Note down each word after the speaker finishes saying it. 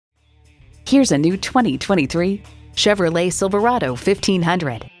Here's a new 2023 Chevrolet Silverado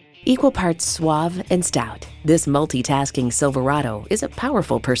 1500. Equal parts suave and stout, this multitasking Silverado is a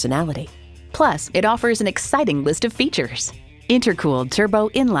powerful personality. Plus, it offers an exciting list of features. Intercooled turbo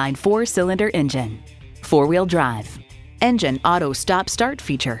inline 4-cylinder engine, 4-wheel drive, engine auto stop-start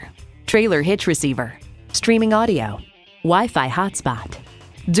feature, trailer hitch receiver, streaming audio, Wi-Fi hotspot,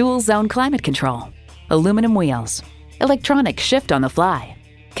 dual zone climate control, aluminum wheels, electronic shift on the fly,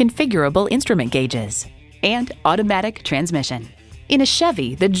 configurable instrument gauges, and automatic transmission. In a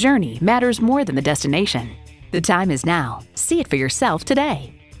Chevy, the journey matters more than the destination. The time is now. See it for yourself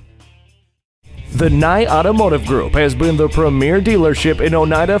today. The Nye Automotive Group has been the premier dealership in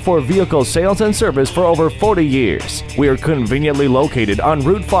Oneida for vehicle sales and service for over 40 years. We are conveniently located on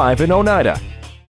Route 5 in Oneida.